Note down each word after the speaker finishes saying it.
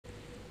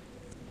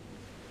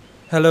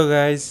Hello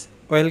guys,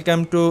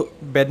 welcome to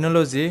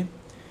Bednology,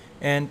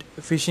 and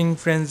Fishing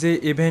Frenzy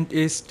event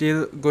is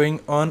still going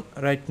on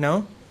right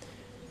now,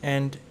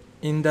 and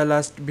in the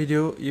last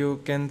video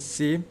you can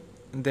see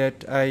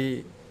that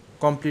I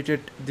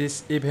completed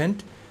this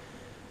event,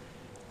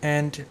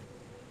 and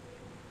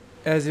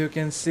as you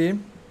can see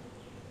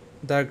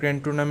the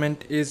grand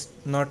tournament is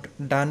not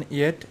done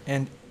yet,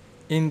 and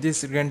in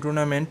this grand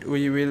tournament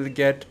we will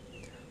get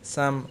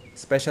some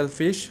special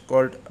fish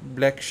called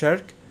black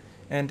shark.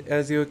 And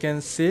as you can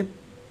see,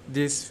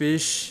 this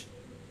fish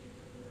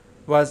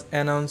was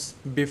announced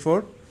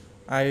before.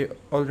 I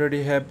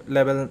already have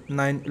level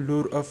 9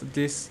 lure of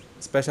this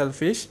special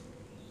fish,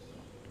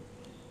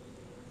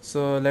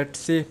 so let's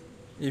see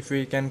if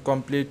we can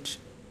complete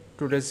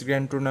today's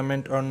grand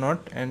tournament or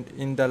not. And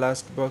in the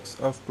last box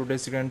of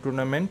today's grand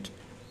tournament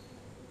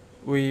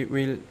we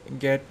will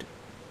get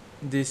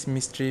this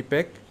mystery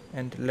pack,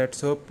 and let's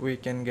hope we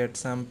can get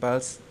some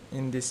pulse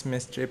in this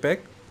mystery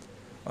pack.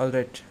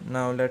 Alright,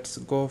 now let's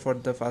go for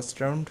the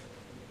first round.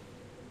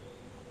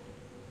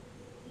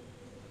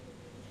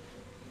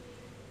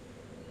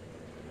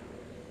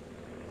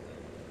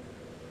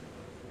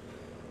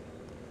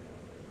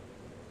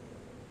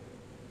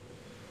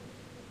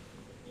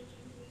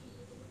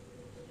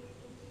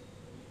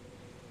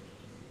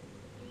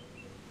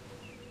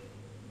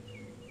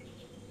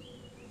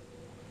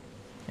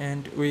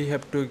 And we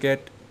have to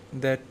get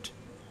that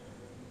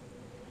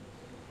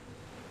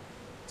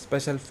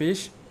special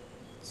fish,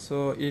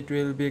 so it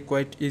will be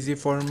quite easy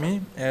for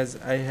me as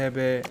I have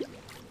a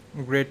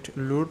great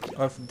loot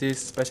of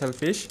this special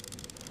fish.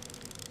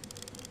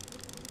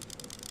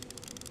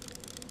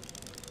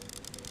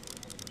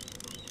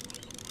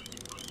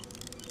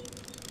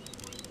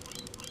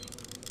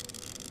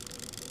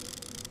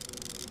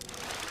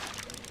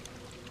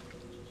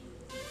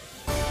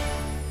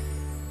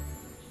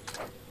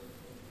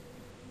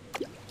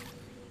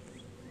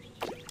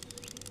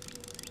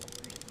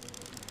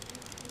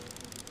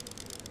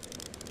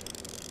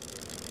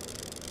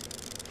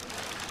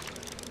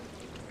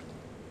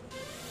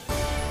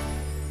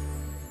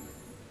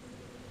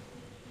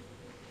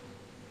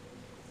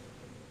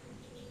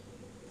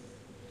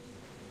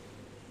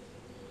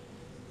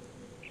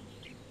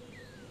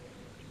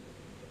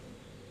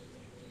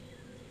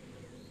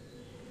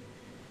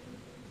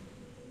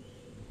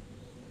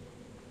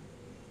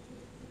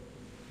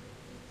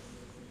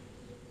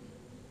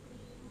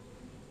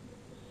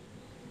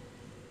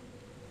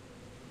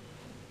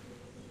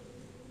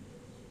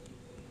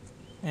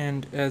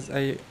 And as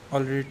I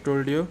already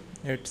told you,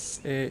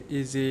 it's a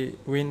easy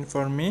win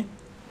for me.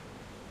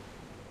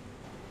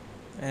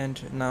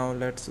 And now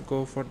let's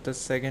go for the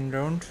second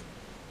round.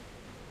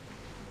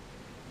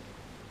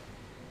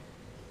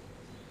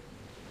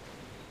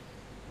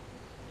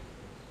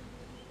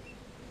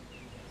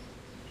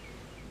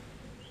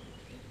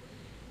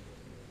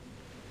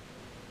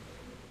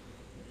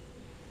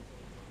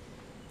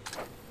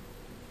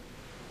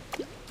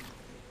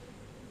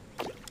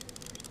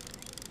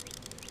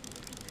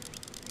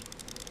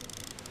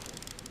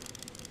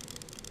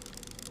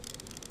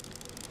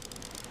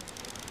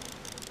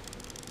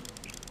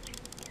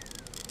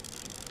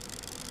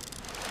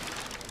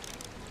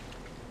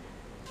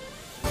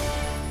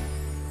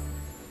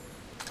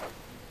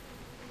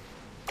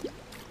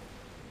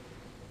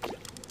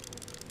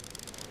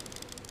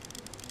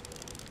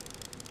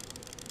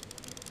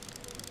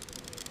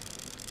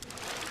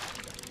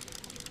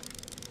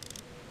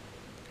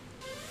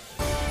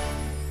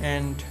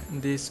 And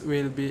this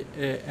will be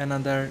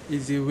another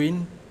easy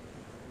win.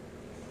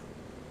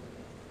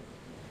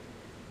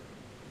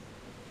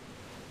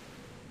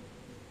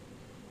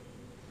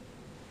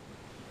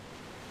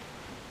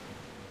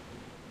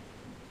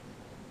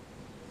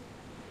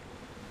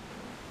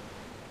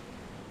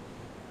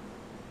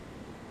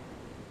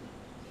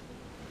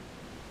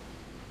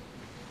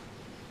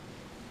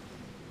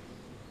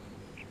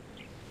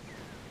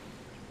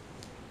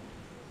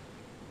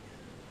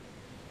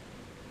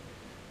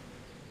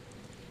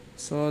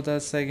 So the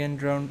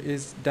second round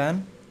is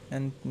done,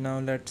 and now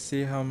let's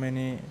see how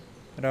many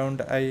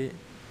round I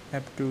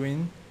have to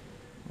win.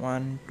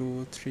 1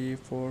 2 3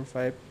 4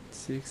 5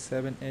 6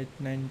 7 8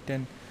 9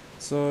 10.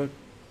 So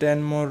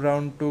 10 more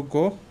round to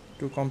go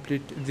to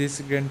complete this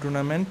grand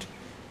tournament,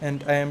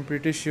 and I am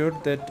pretty sure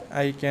that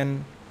I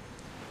can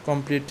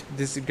complete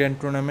this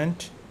grand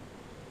tournament.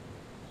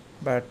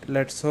 But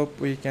let's hope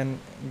we can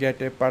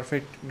get a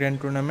perfect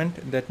grand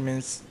tournament. That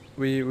means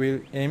we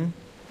will aim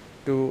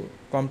to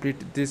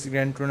complete this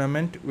grand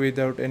tournament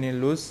without any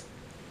lose.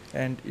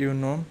 And you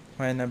know,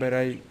 whenever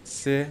I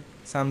say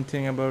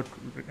something about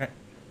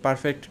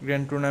perfect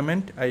grand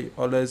tournament, I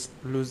always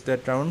lose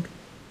that round.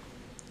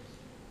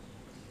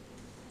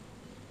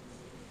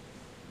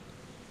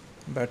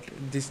 But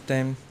this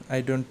time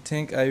I don't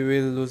think I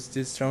will lose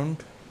this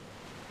round.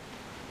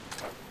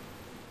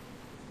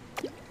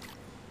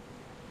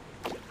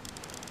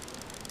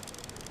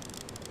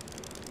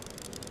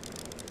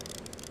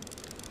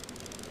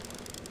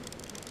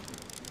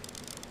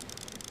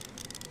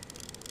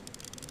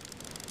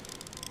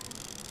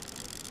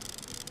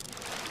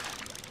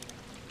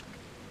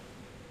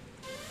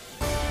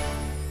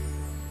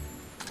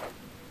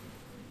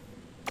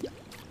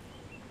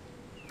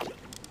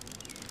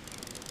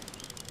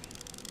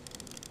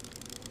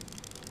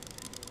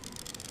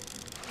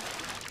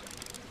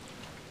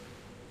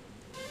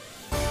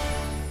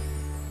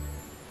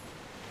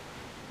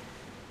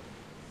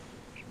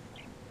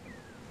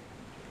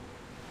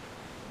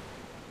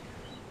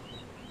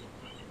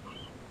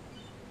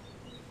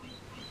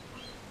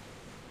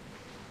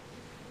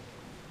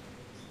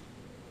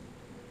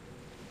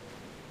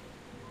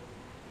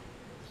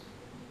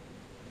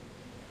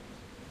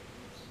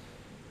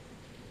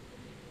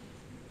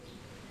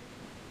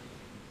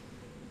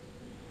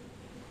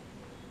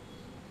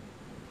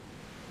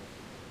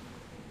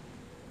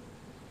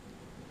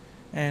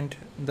 And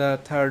the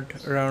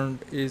third round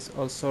is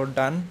also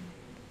done.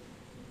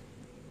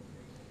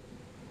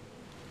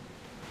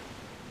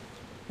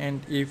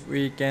 And if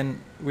we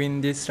can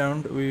win this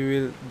round, we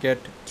will get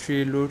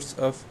 3 loots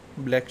of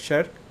black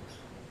shark.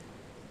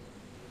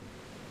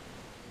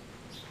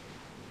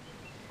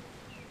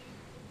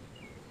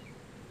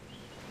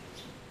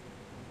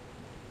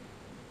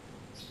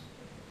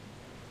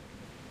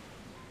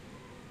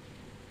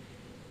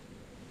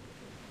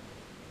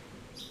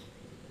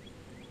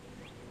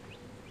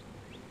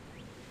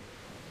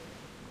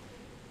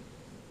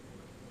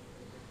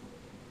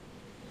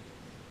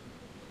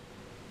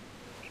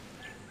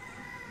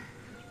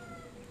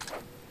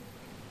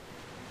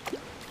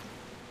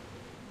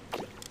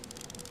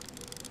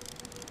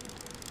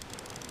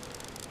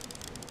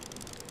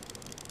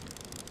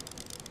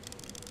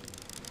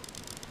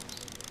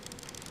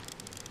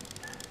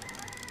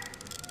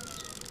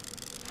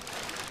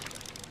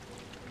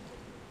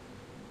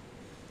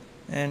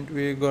 And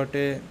we got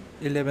a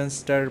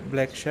 11-star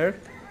black shark.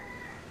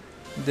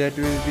 That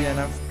will be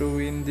enough to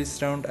win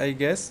this round, I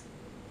guess,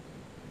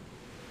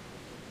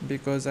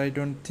 because I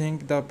don't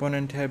think the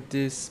opponent have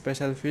this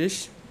special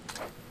fish.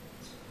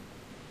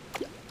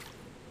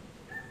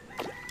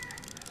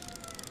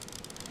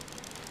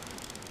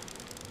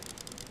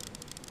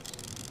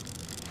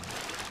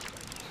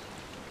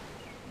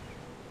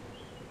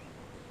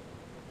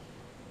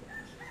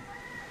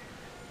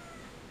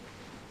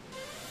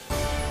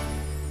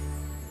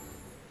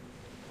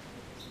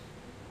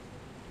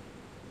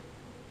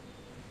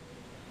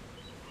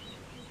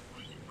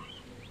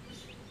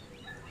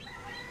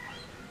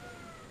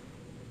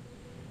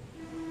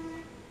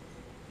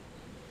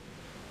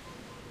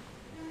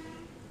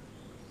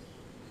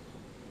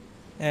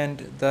 And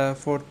the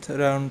fourth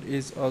round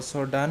is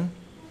also done,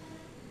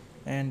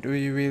 and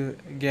we will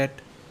get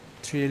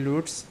 3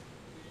 loots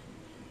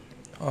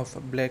of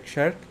black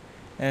shark.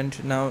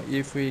 And now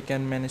if we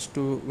can manage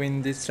to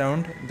win this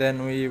round,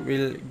 then we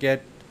will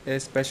get a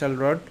special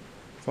rod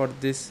for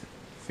this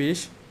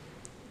fish,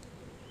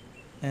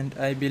 and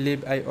I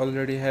believe I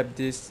already have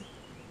this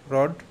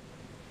rod.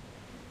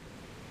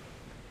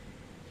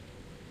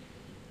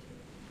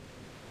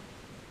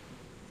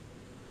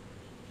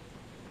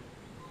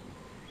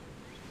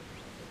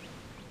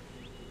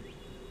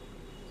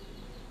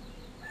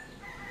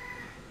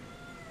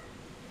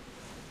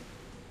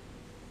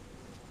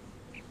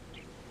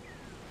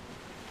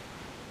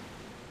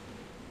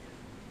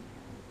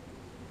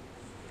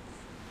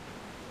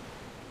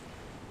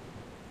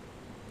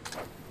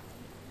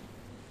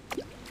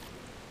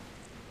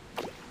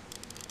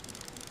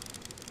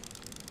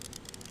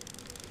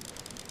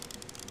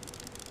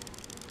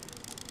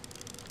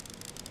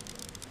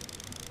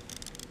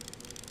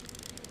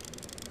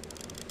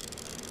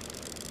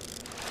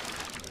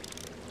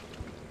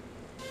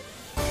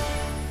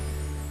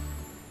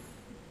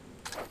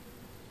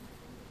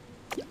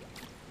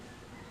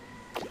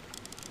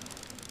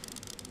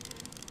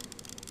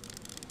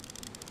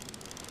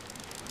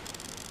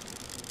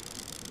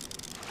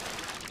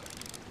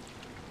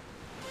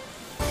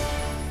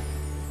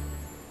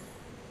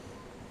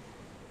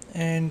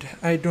 And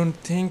I don't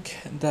think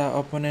the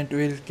opponent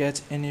will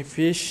catch any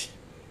fish.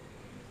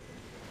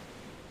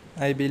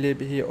 I believe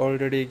he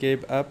already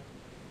gave up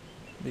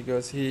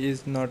because he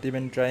is not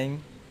even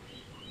trying.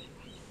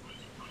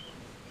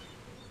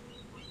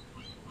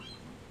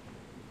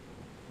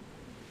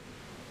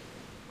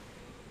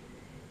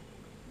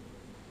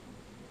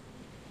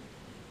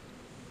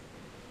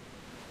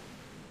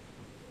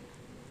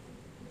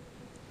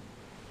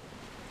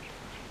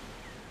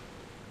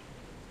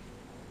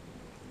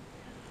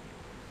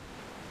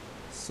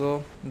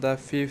 So the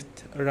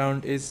fifth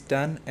round is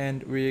done,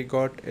 and we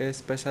got a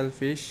special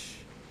fish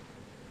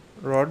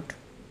rod.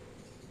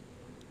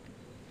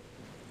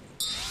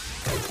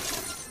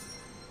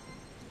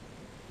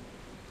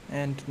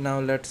 And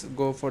now let's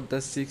go for the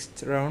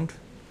sixth round.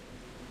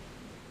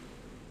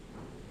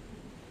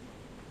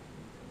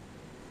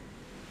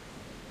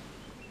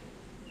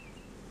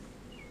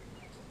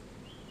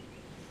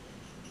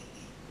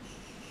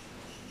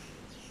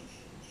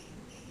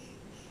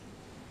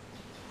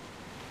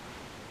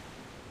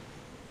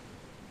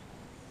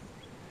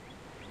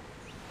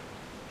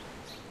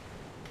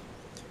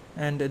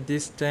 And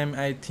this time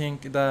I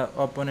think the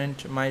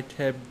opponent might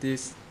have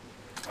this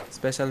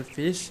special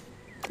fish.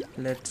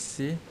 Let's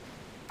see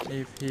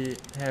if he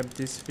have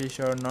this fish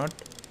or not.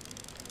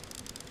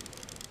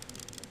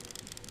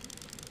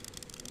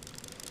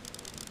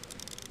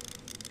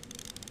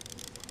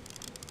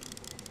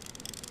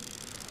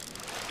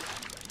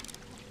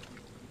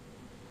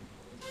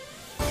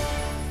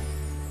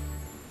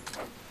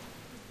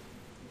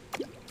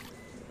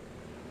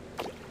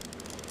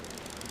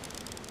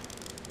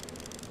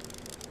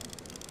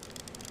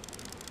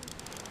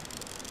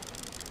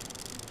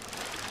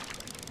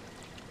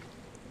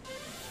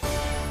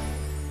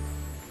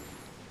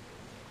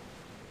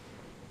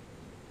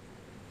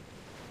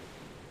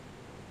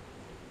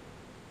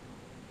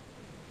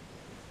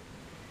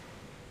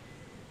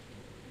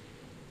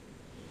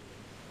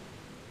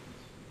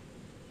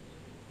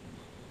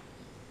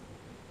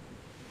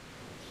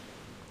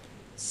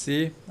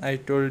 See, I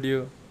told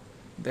you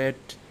that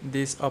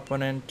this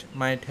opponent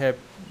might have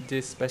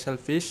this special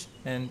fish,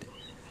 and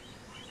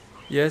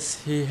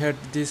yes, he had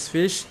this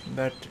fish,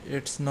 but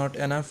it's not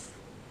enough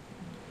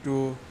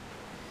to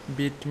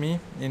beat me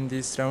in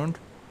this round,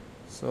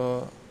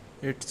 so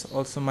it's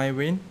also my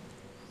win.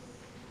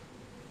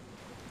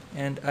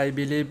 And I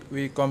believe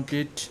we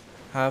complete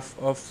half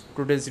of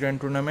today's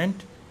grand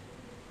tournament,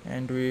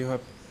 and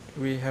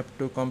we have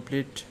to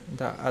complete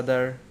the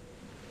other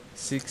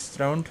 6th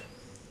round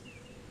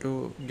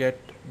to get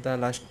the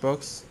last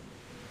box.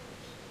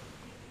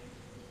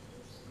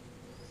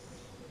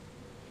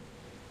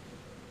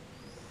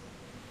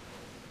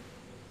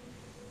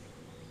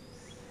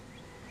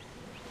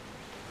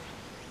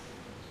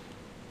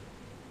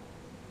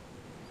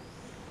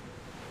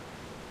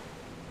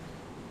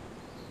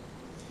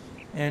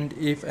 And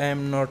if I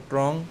am not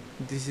wrong,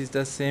 this is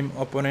the same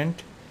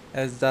opponent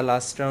as the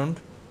last round,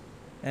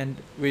 and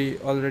we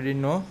already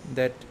know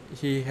that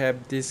he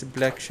have this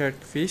black shark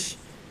fish,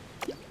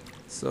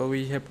 so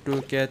we have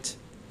to catch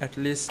at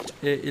least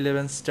a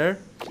 11 star.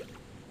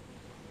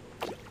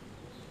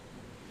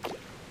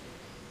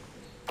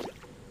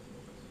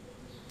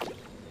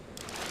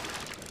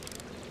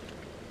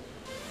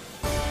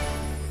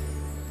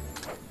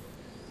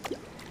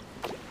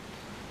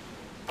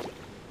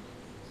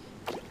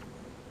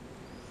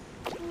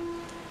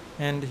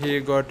 And he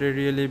got a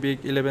really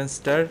big 11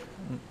 star,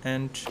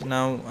 and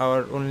now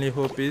our only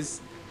hope is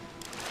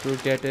to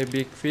get a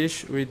big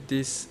fish with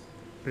this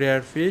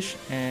rare fish,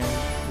 and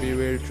we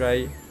will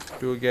try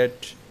to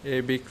get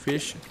a big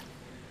fish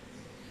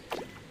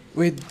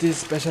with this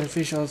special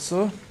fish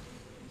also.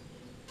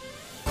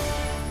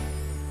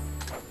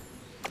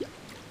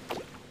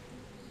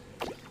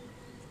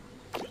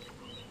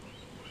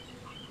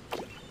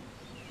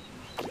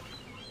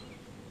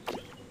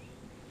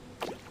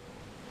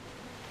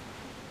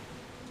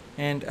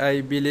 And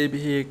I believe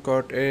he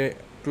caught a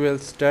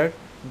 12 star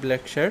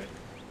black shark,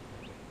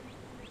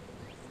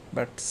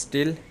 but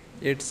still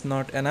it's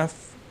not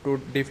enough to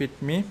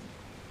defeat me,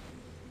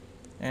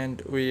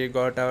 and we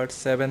got our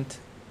 7th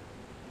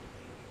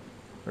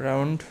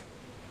round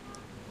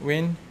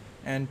win,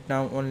 and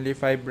now only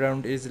 5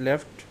 round is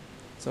left,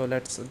 so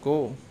let's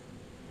go.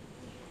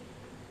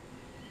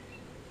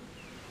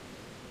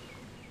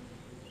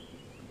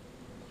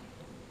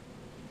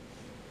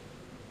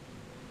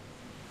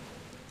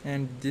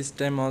 And this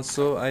time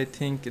also I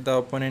think the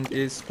opponent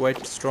is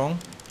quite strong.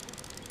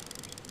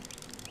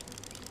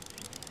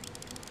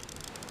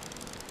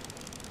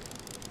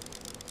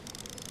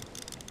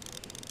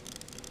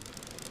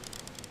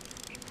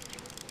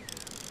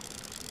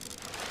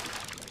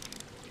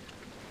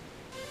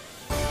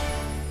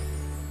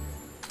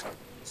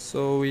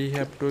 So we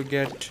have to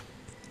get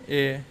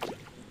a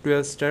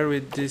 12 star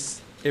with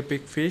this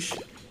epic fish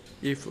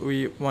if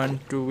we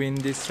want to win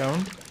this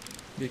round,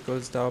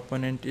 because the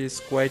opponent is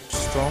quite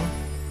strong.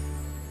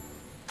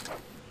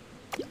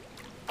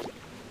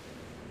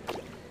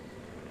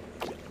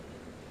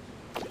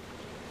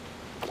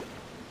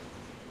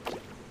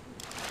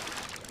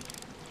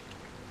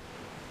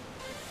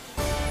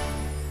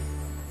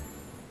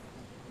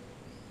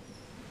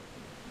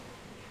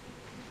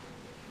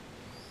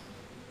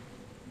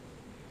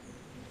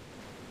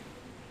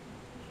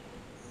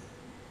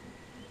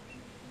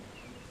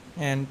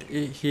 And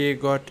he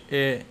got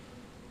a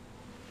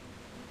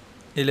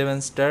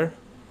 11 star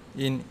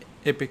in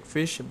epic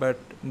fish, but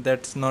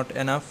that's not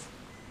enough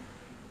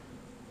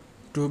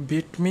to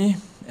beat me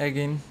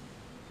again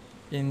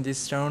in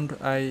this round.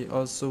 I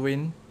also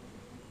win,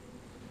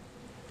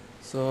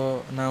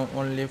 so now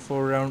only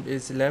 4 round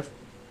is left.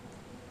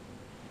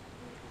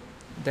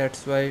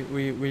 That's why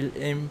we will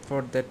aim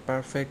for that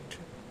perfect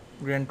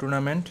grand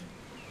tournament.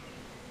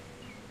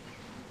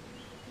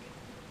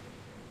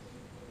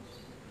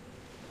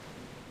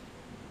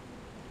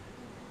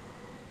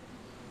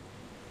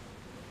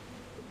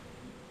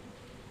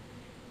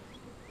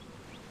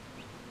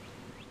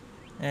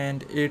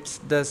 And it's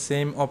the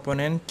same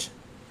opponent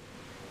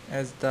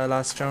as the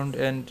last round,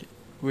 and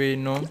we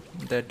know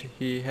that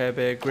he have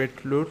a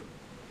great lure.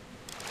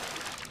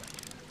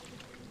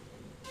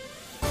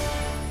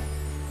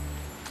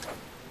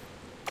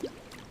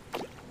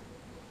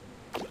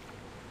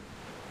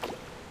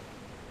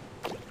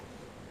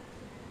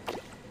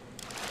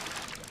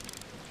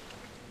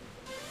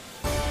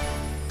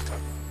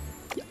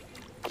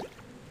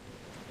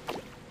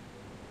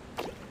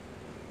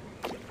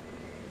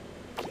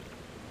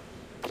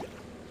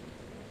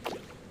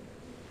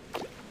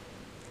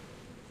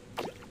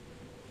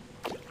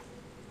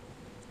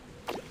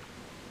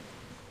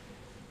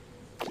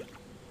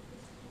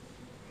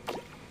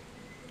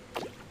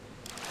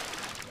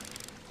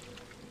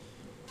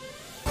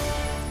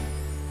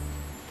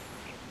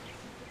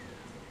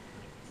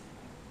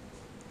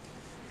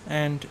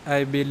 And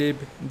I believe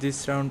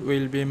this round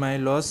will be my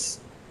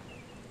loss.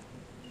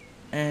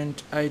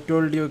 And I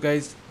told you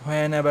guys,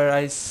 whenever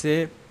I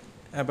say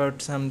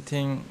about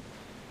something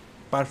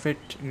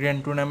perfect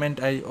grand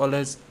tournament, I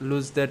always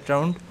lose that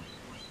round,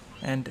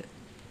 and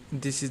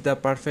this is the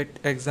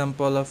perfect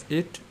example of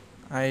it.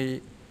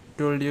 I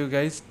told you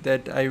guys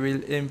that I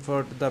will aim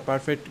for the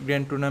perfect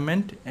grand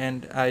tournament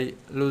and I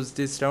lose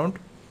this round.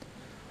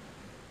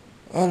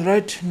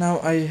 Alright, now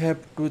I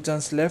have 2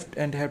 chances left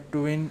and have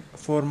to win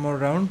 4 more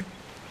rounds.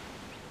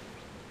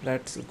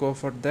 Let's go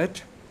for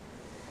that.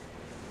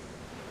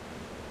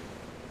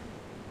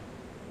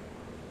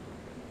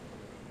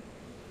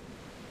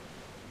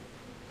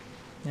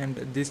 And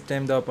this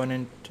time the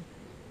opponent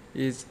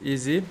is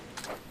easy.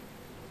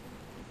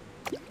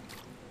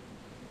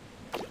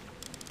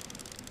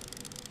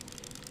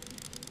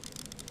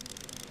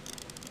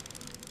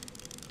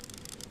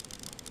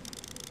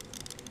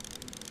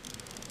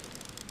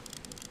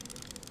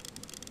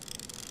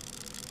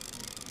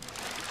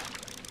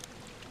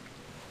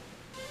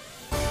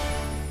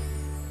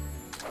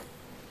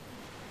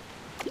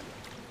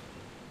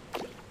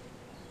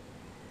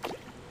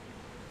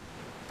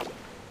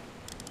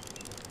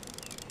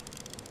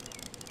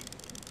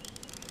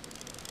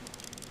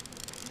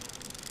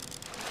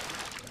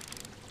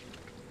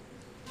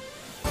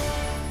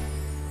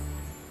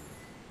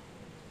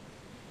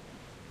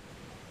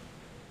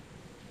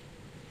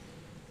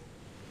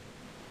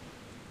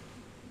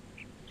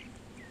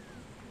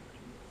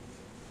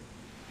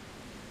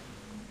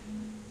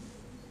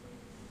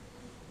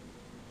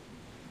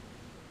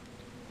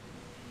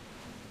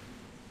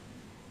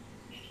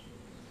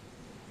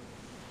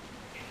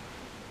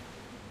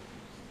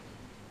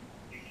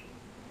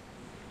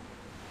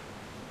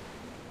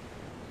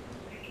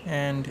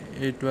 And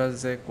it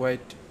was a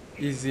quite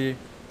easy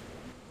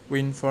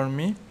win for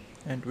me,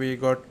 and we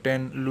got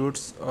 10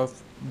 loots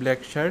of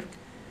black shark.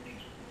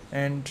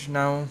 And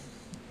now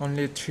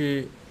only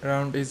 3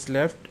 round is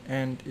left,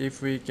 and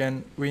if we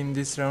can win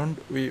this round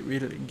we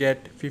will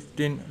get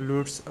 15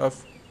 loots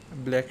of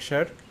black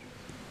shark,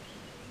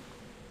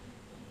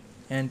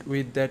 and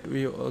with that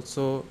we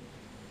also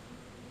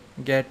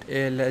get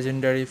a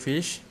legendary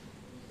fish.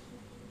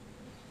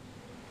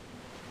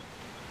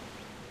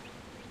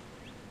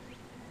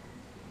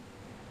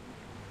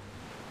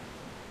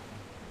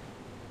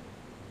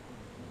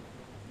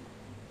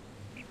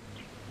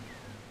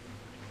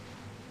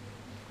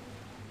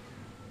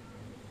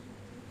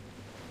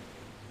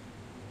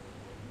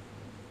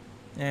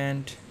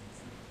 And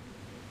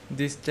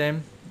this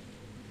time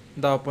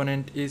the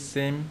opponent is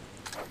same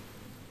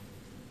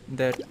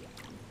that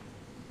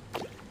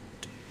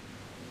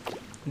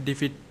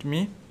defeat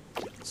me,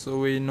 so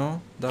we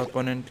know the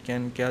opponent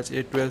can catch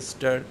a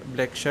 12-star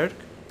black shark.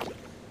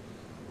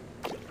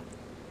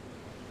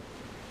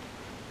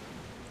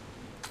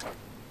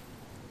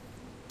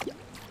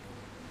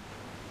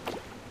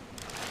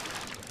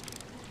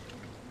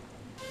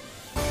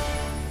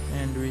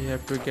 And we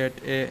have to get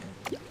a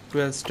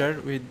 12-star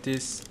with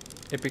this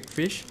epic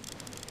fish.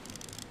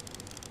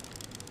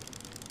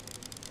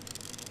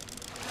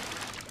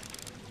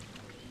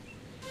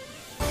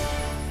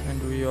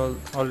 And we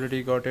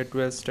already got a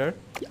 12-star.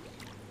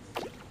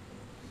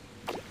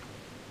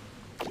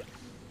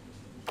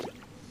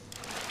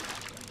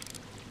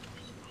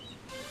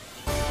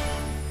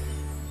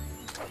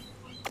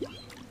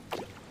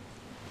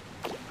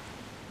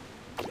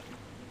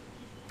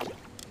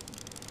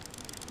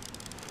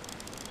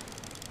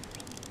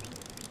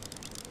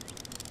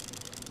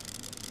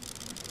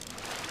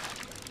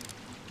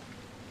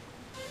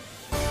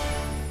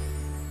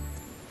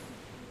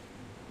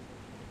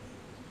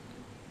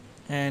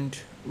 And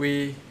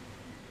we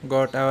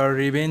got our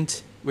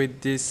revenge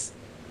with this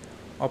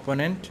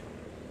opponent.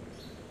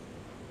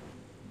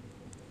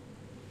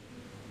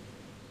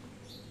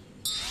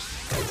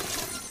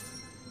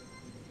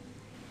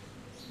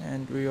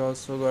 And we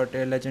also got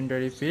a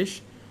legendary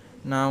fish.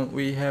 Now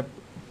we have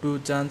 2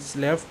 chances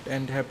left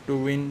and have to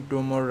win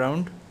 2 more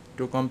rounds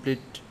to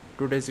complete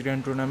today's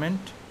grand tournament.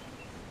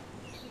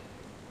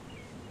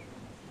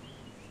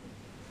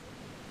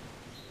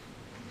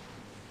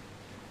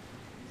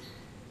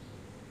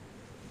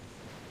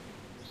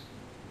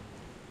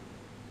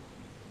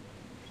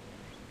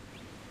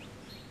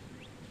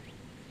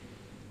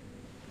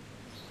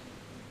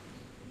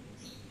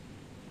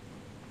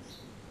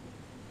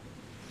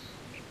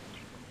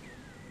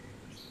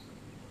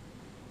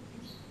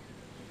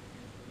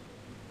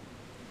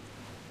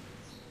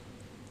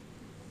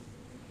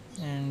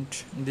 And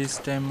this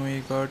time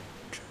we got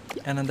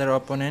another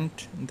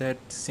opponent that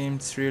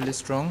seems really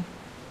strong.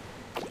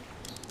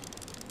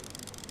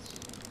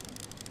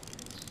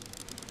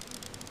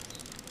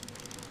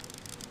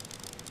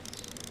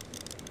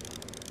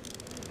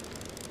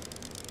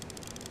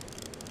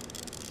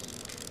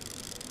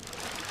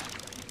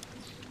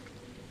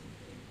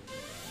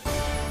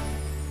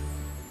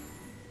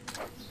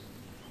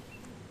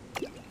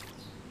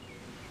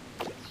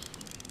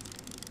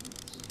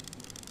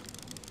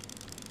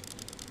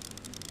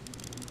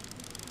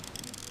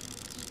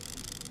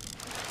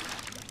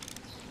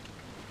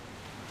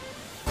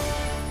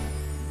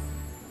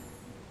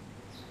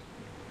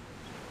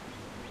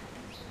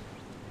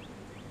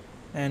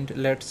 And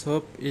let's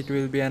hope it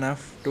will be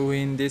enough to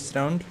win this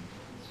round.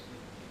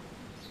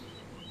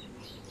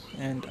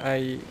 and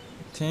I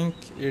think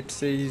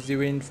it's a easy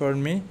win for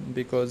me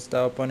because the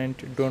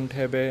opponent don't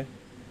have a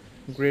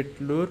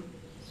great lure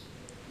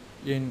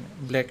in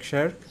black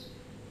shark.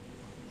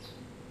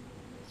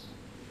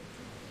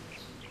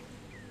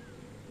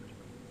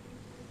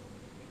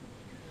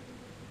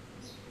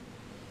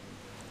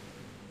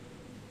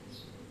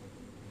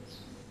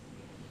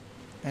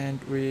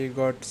 And we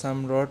got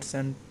some rods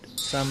and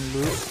some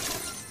lures.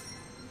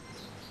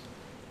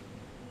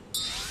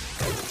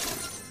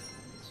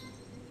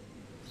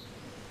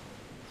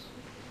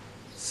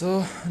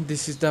 So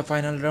this is the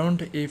final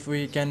round. If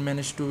we can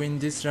manage to win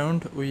this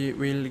round, we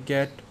will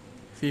get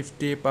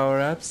 50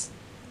 power-ups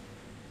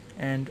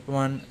and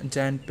one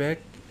giant pack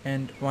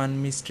and one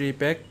mystery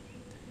pack,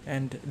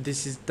 and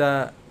this is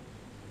the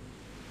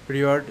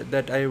reward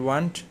that I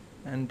want.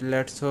 And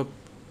let's hope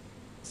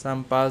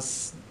some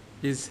pass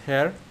is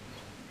here,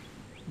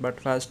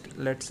 but first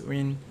let's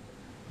win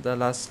the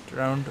last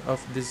round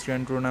of this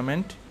grand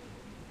tournament.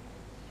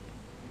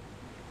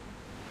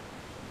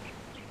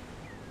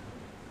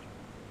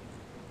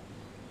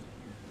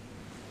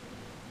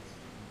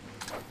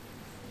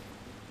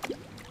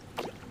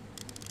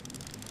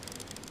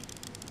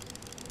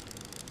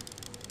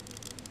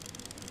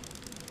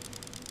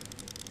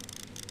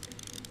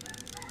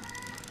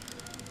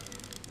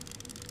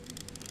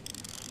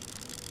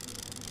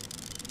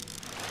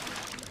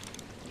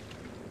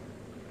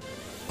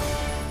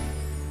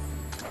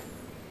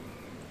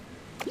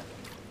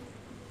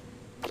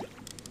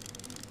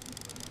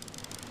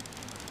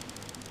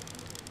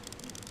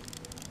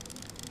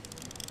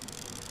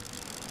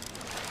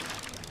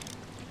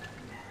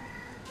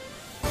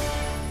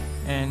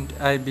 And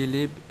I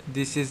believe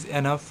this is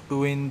enough to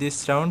win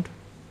this round.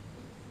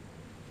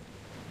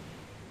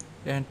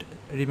 And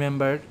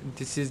remember,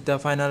 this is the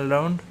final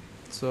round,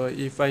 so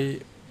if I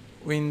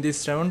win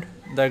this round,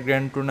 the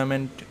grand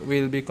tournament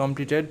will be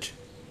completed.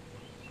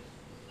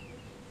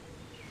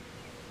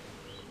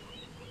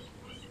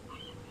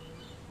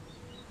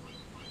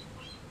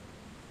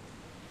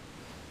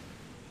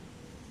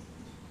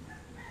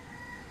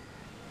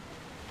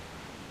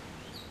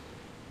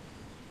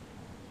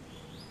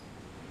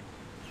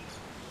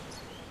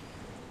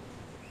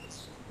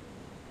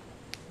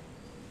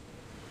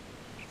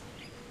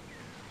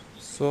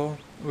 So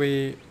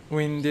we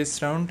win this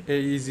round, a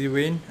easy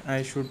win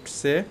I should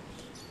say,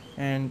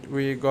 and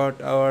we got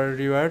our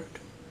reward.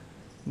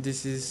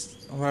 This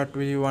is what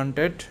we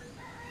wanted,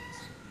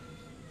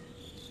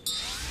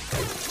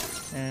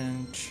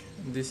 and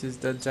this is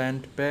the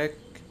giant pack.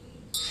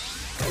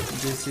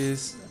 This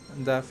is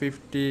the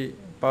 50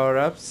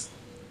 power-ups,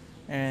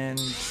 and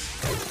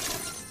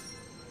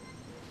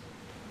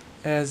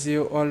as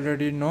you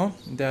already know,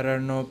 there are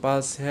no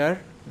pass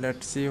here.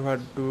 Let's see what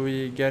do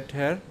we get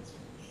here.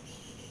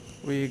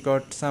 We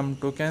got some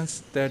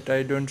tokens that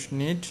I don't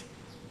need,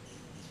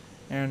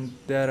 and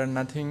there are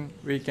nothing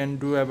we can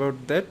do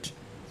about that.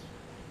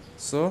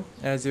 So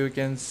as you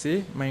can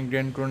see, my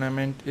grand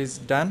tournament is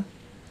done,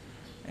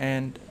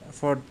 and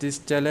for this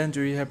challenge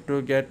we have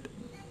to get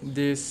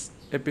this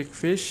epic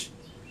fish,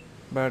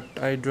 but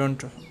I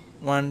don't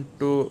want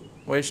to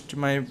waste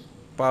my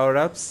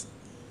power-ups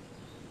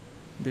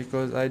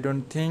because I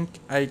don't think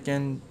I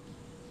can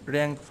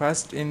rank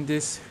first in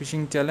this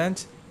fishing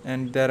challenge,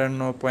 and there are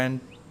no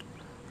point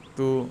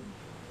to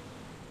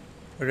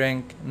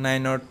rank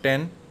 9 or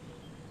 10.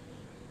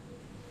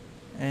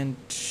 And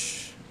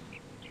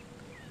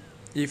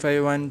if I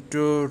want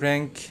to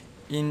rank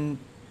in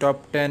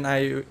top 10,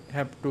 I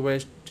have to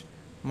waste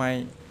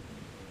my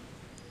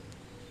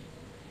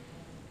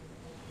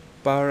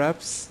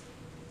power-ups.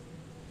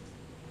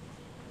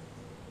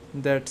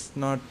 That's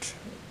not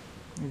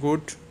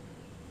good.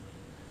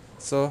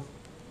 So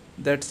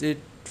that's it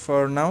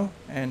for now,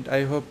 and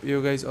I hope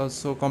you guys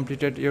also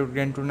completed your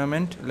grand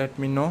tournament. Let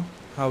me know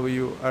how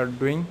you are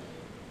doing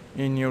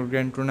in your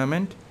grand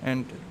tournament,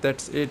 and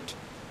that's it.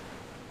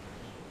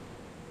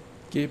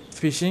 Keep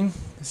fishing.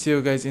 See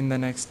you guys in the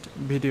next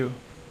video.